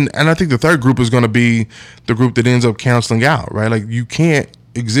 Yeah. And I think the third group is going to be the group that ends up canceling out, right? Like, you can't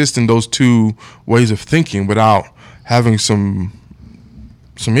exist in those two ways of thinking without having some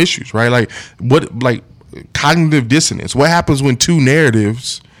issues, right? Like cognitive dissonance. What happens when two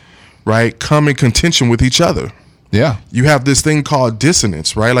narratives, right, come in contention with each other? Yeah. You have this thing called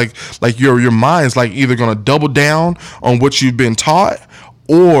dissonance, right? Like your mind's like either going to double down on what you've been taught,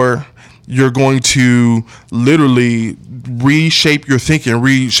 or you're going to literally reshape your thinking,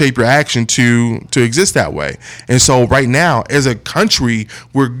 reshape your action to exist that way. And so right now, as a country,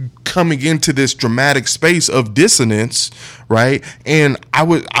 we're coming into this dramatic space of dissonance, right? And I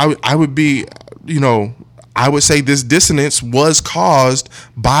would be, I would say this dissonance was caused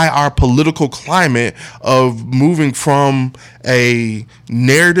by our political climate of moving from a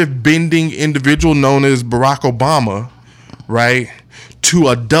narrative bending individual known as Barack Obama, right, to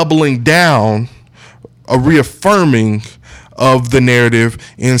a doubling down, a reaffirming of the narrative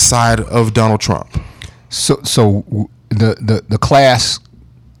inside of Donald Trump. So the class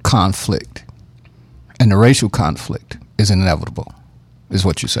conflict and the racial conflict is inevitable, is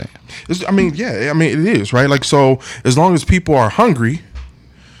what you're saying. It is, right? Like, so as long as people are hungry,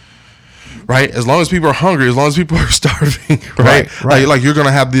 right? As long as people are hungry, as long as people are starving, right? Like you're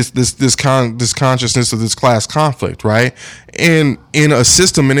gonna have this consciousness of this class conflict, right? And in a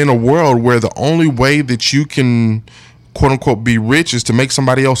system and in a world where the only way that you can, quote unquote, be rich is to make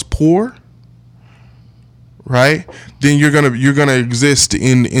somebody else poor, right? Then you're gonna exist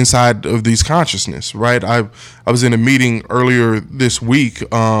inside of these consciousness, right? I was in a meeting earlier this week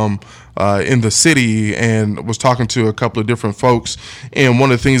in the city and was talking to a couple of different folks, and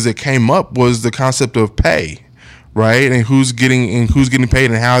one of the things that came up was the concept of pay, right? And who's getting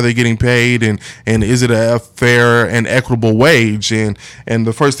paid and how are they getting paid, and is it a fair and equitable wage? And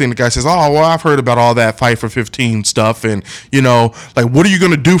the first thing the guy says, oh, well, I've heard about all that fight for 15 stuff, and like, what are you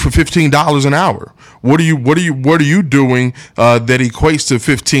going to do for $15 an hour? What are you doing that equates to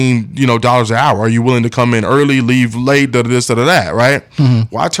 $15 an hour? Are you willing to come in early, leave late, this, that, right?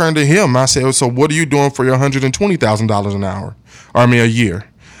 Mm-hmm. Well, I turned to him and I said, so what are you doing for your $120,000 an hour? Or a year?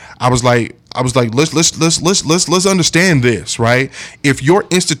 I was like, let's understand this, right? If your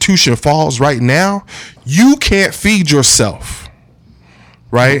institution falls right now, you can't feed yourself,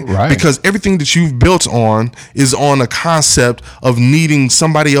 right? Because everything that you've built on is on a concept of needing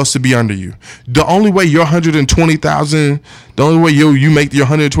somebody else to be under you. The only way your $120,000, the only way you make your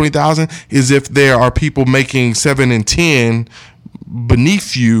 $120,000 is if there are people making 7 and 10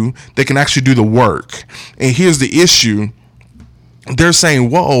 beneath you that can actually do the work. And here's the issue. They're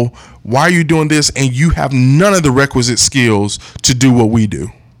saying, whoa, why are you doing this? And you have none of the requisite skills to do what we do.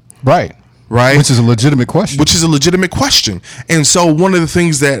 Right. Which is a legitimate question. And so one of the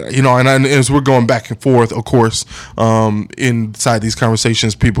things that, and as we're going back and forth, of course, inside these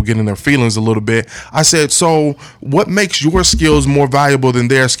conversations, people get in their feelings a little bit. I said, so what makes your skills more valuable than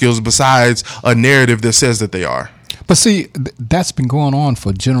their skills besides a narrative that says that they are? But see, that's been going on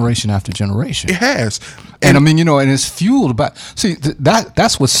for generation after generation. It has. And and it's fueled by,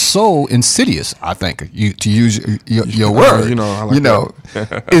 that's what's so insidious, I think, to use your word,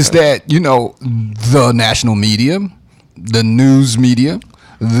 is that, the national media, the news media,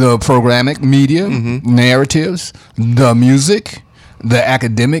 the programmatic media, narratives, the music, the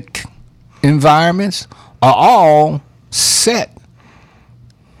academic environments are all set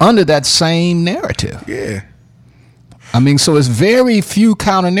under that same narrative. Yeah. So it's very few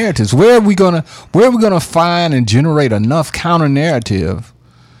counter narratives. Where are we gonna find and generate enough counter narrative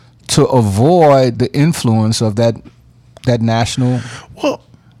to avoid the influence of that national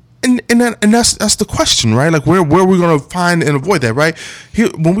And that's the question, right? Like where are we going to find and avoid that, right? Here,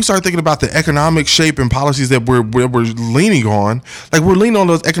 when we start thinking about the economic shape and policies that we're leaning on, like we're leaning on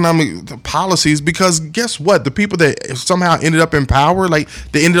those economic policies because guess what? The people that somehow ended up in power, like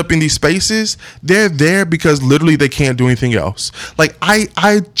they ended up in these spaces, they're there because literally they can't do anything else. Like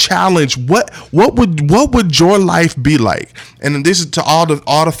I challenge what would your life be like? And this is to all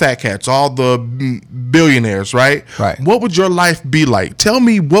the fat cats, all the billionaires, right? Right. What would your life be like? Tell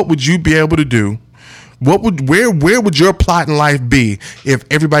me, what would you be able to do? Where would your plot in life be if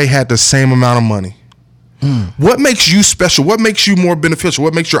everybody had the same amount of money? What makes you special? What makes you more beneficial?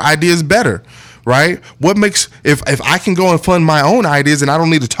 What makes your ideas better? Right? What makes if I can go and fund my own ideas and I don't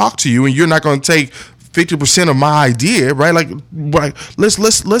need to talk to you and you're not going to take 50% of my idea, right? Like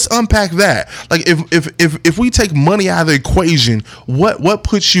let's unpack that. Like if we take money out of the equation, what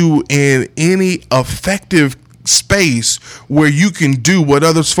puts you in any effective space where you can do what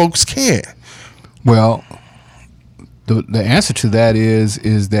other folks can't? Well, the answer to that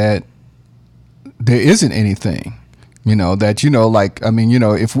is that there isn't anything, that like, I mean,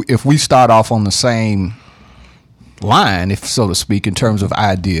 if we start off on the same line, if so to speak, in terms of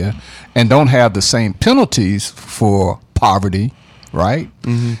idea, and don't have the same penalties for poverty, right?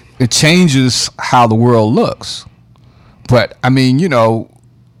 Mm-hmm. It changes how the world looks. But I mean,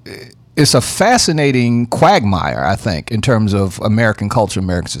 it's a fascinating quagmire, I think, in terms of American culture,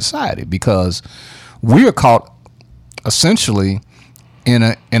 American society, because we are caught essentially in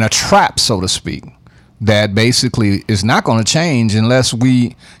a trap, so to speak, that basically is not going to change unless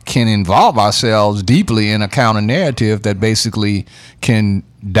we can involve ourselves deeply in a counter narrative that basically can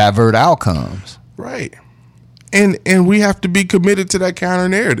divert outcomes. Right. And we have to be committed to that counter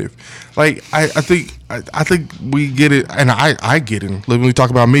narrative. Like I think we get it, and I get it. Let me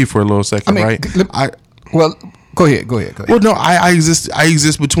talk about me for a little second, right? Well, go ahead. Well, no, I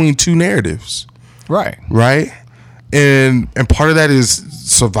exist between two narratives. Right. And part of that is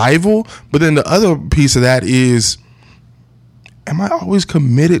survival, but then the other piece of that is, am I always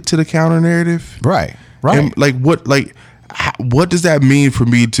committed to the counter narrative? Right. And what does that mean for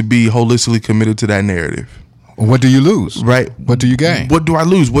me to be holistically committed to that narrative? What do you lose? Right. What do you gain? What do I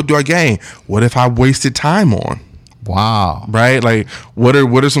lose? What do I gain? What if I wasted time on? Wow. Right. Like what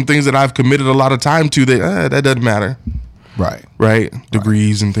are some things that I've committed a lot of time to that doesn't matter? Right.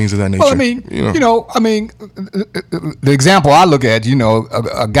 Degrees and things of that nature. Well, I mean, the example I look at,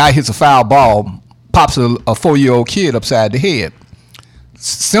 a guy hits a foul ball, pops a 4-year-old kid upside the head.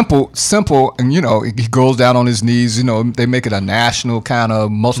 Simple, and he goes down on his knees. They make it a national kind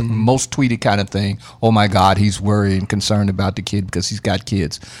of most tweeted kind of thing. Oh my God, he's worried and concerned about the kid because he's got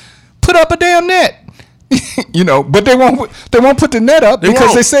kids. Put up a damn net. But they won't put the net up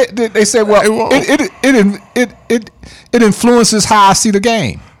because they say well it influences how I see the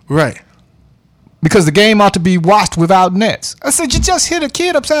game, right? Because the game ought to be watched without nets. I said, you just hit a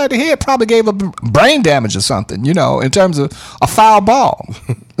kid upside the head, probably gave a brain damage or something, in terms of a foul ball,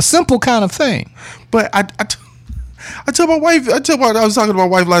 a simple kind of thing. But I told my wife. I was talking to my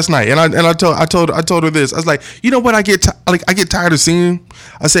wife last night, and I told her this. I was like, you know what? I get tired of seeing.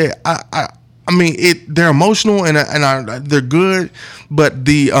 I said, I mean, they're emotional and they're good, but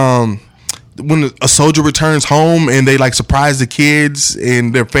when a soldier returns home and they like surprise the kids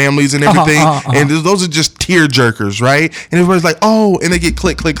and their families and everything, and those are just tear jerkers, right? And everybody's like, oh, and they get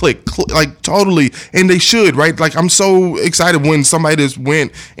click, like totally, and they should, right? Like I'm so excited when somebody just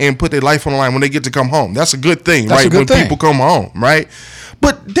went and put their life on the line when they get to come home. That's a good thing, right? When people come home, right?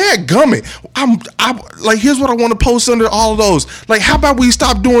 But dadgummit, I'm like, here's what I want to post under all of those. Like, how about we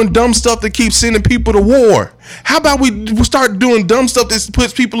stop doing dumb stuff that keeps sending people to war? How about we start doing dumb stuff that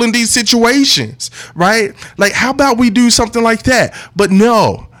puts people in these situations, right? Like, how about we do something like that? But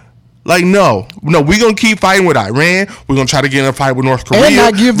no. Like, no, we're going to keep fighting with Iran. We're going to try to get in a fight with North Korea. And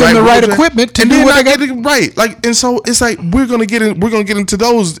not give them the right equipment to do what they got. Right. Like, and so it's like, we're going to get into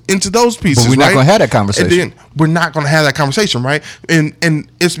those pieces, but we're not going to have that conversation. And then we're not going to have that conversation, right? And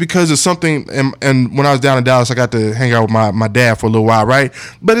it's because of something, and when I was down in Dallas, I got to hang out with my dad for a little while, right?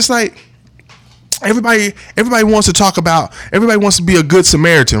 But it's like, everybody wants to be a good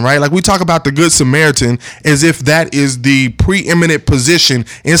Samaritan, right? Like we talk about the good Samaritan as if that is the preeminent position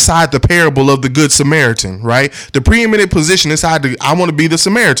inside the parable of the good Samaritan, right? The preeminent position inside I want to be the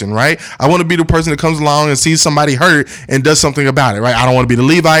Samaritan, right? I want to be the person that comes along and sees somebody hurt and does something about it, right? I don't want to be the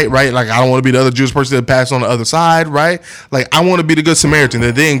Levite, right? Like I don't want to be the other Jewish person that passed on the other side, right? Like I want to be the good Samaritan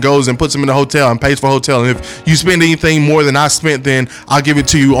that then goes and puts them in a hotel and pays for a hotel. And if you spend anything more than I spent, then I'll give it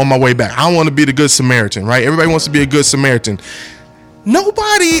to you on my way back. I want to be the good Samaritan, right? Everybody wants to be a good Samaritan.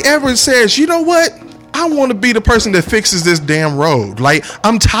 Nobody ever says, you know what? I want to be the person that fixes this damn road. Like,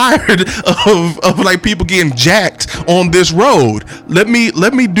 I'm tired of like people getting jacked on this road. Let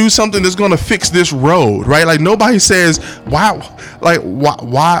me do something that's going to fix this road, right? Like, nobody says, why do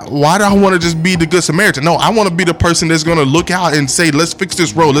I want to just be the good Samaritan? No, I want to be the person that's going to look out and say, let's fix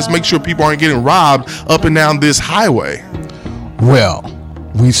this road. Let's make sure people aren't getting robbed up and down this highway. Well,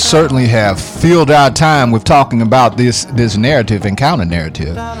 we certainly have filled our time with talking about this narrative and counter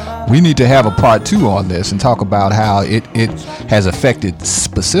narrative. We need to have a part 2 on this and talk about how it has affected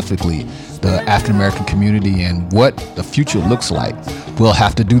specifically the African American community and what the future looks like. We'll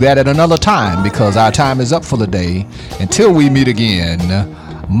have to do that at another time because our time is up for the day. Until we meet again,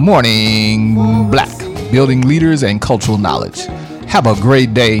 Morning Black, building leaders and cultural knowledge. Have a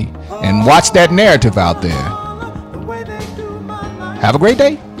great day and watch that narrative out there. Have a great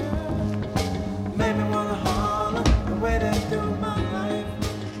day. Made me wanna holler the way they do my life.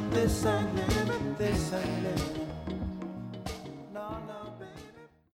 This ain't living, this ain't living.